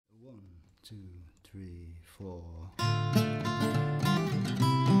2, 3, 4.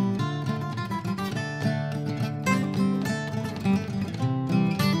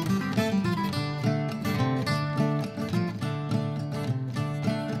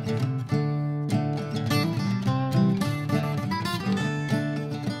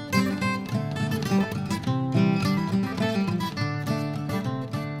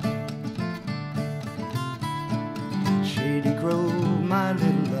 Shady Grove, my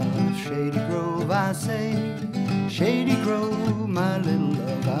little love, Shady Grove, I say. Shady Grove, my little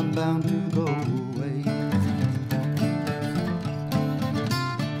love, I'm bound to go away.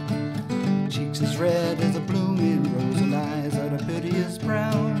 Cheeks as red as a blooming rose, and eyes are the prettiest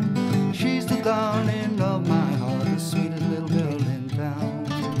brown. She's the darling of my heart, the sweetest little girl in town.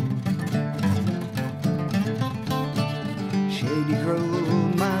 Shady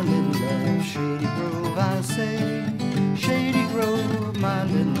Grove, my little love, Shady Grove, I say. Shady Grove, my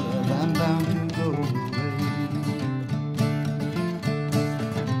little love, I'm bound to go away.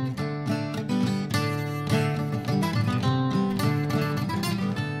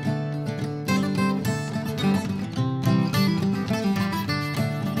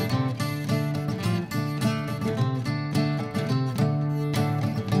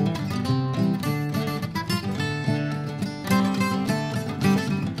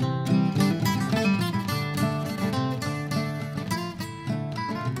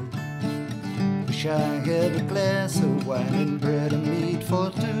 Wish I had a glass of wine and bread and meat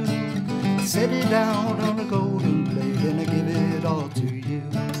for two. Set it down on a golden plate and I give it all to you.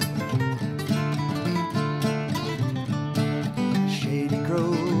 Shady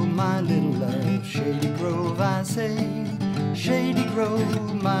Grove, my little love, Shady Grove, I say. Shady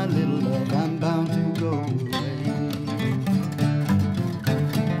Grove, my little love, I'm bound to go away.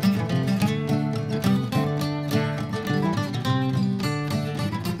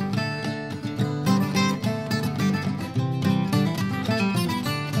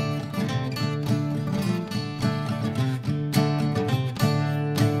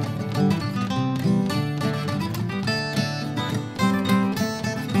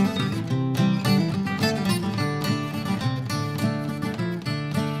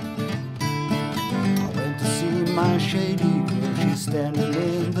 My Shady Grove, she's standing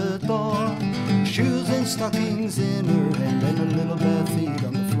in the door, shoes and stockings in her hand and her little bare feet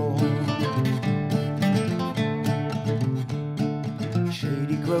on the floor.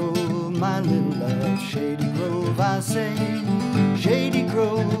 Shady Grove, my little love, Shady Grove, I say. Shady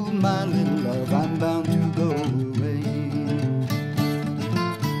Grove, my little love, I'm bound to go away.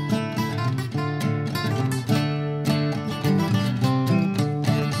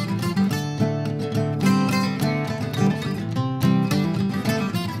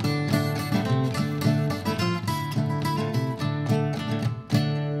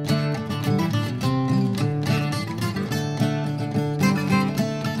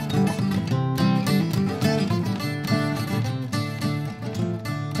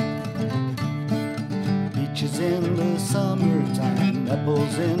 In the summertime,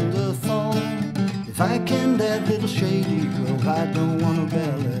 apples in the fall. If I can that little Shady Grove, I don't want a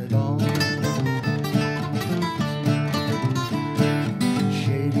bell at all.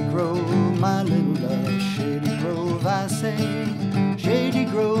 Shady Grove, my little love, Shady Grove, I say.